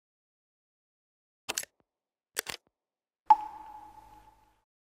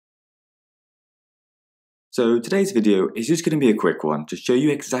So today's video is just going to be a quick one to show you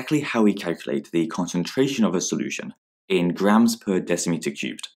exactly how we calculate the concentration of a solution in grams per decimeter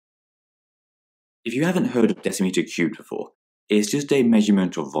cubed. If you haven't heard of decimeter cubed before, it's just a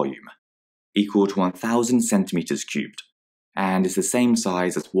measurement of volume, equal to 1000 centimeters cubed, and is the same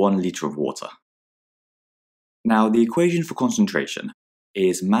size as 1 liter of water. Now the equation for concentration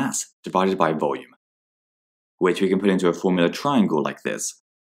is mass divided by volume, which we can put into a formula triangle like this,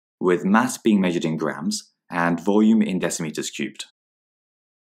 with mass being measured in grams and volume in decimeters cubed.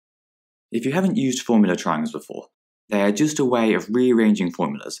 If you haven't used formula triangles before, they are just a way of rearranging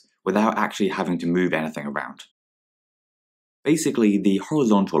formulas without actually having to move anything around. Basically, the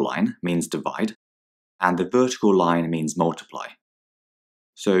horizontal line means divide, and the vertical line means multiply.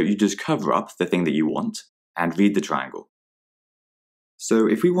 So you just cover up the thing that you want and read the triangle. So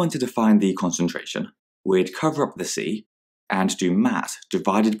if we wanted to find the concentration, we'd cover up the C and do mass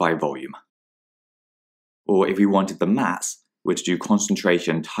divided by volume. Or if we wanted the mass, we'd do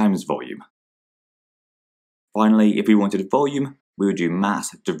concentration times volume. Finally, if we wanted volume, we would do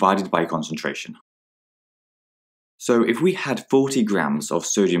mass divided by concentration. So if we had 40 grams of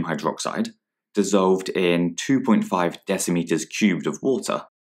sodium hydroxide dissolved in 2.5 decimeters cubed of water,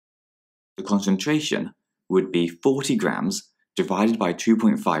 the concentration would be 40 grams divided by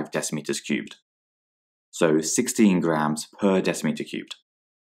 2.5 decimeters cubed. So 16 grams per decimeter cubed.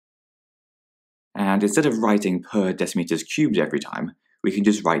 And instead of writing per decimeters cubed every time, we can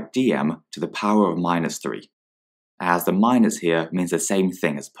just write dm to the power of -3, as the minus here means the same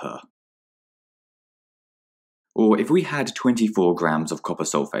thing as per. Or if we had 24 grams of copper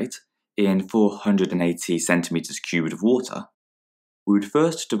sulfate in 480 centimeters cubed of water, we would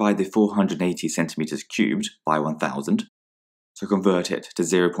first divide the 480 centimeters cubed by 1000 to convert it to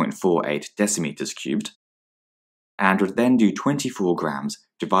 0.48 decimeters cubed, and would then do 24 grams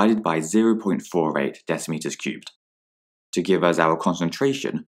divided by 0.48 decimeters cubed, to give us our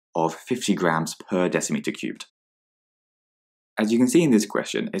concentration of 50 grams per decimeter cubed. As you can see in this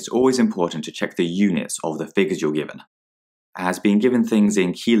question, it's always important to check the units of the figures you're given, as being given things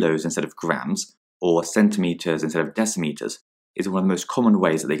in kilos instead of grams, or centimeters instead of decimeters, is one of the most common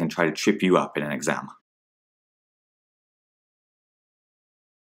ways that they can try to trip you up in an exam.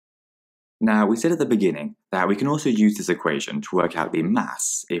 Now, we said at the beginning that we can also use this equation to work out the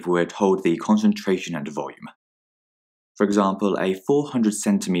mass if we're told the concentration and volume. For example, a 400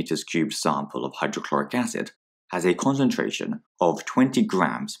 centimeters cubed sample of hydrochloric acid has a concentration of 20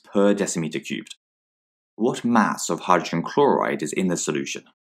 grams per decimeter cubed. What mass of hydrogen chloride is in the solution?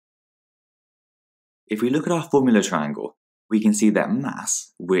 If we look at our formula triangle, we can see that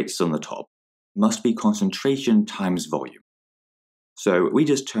mass, which is on the top, must be concentration times volume. So we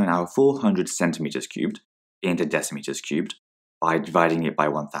just turn our 400 centimeters cubed into decimeters cubed by dividing it by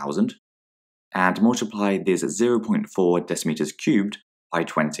 1000 and multiply this 0.4 decimeters cubed by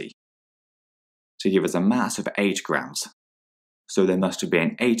 20 to give us a mass of 8 grams. So there must have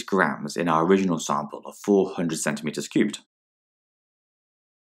been 8 grams in our original sample of 400 centimeters cubed.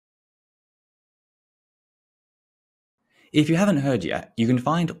 If you haven't heard yet, you can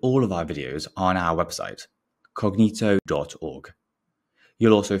find all of our videos on our website, cognito.org.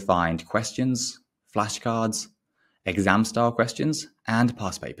 You'll also find questions, flashcards, exam-style questions, and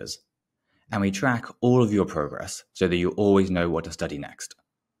past papers. And we track all of your progress so that you always know what to study next.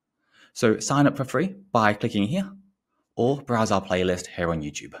 So sign up for free by clicking here, or browse our playlist here on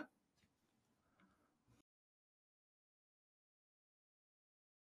YouTube.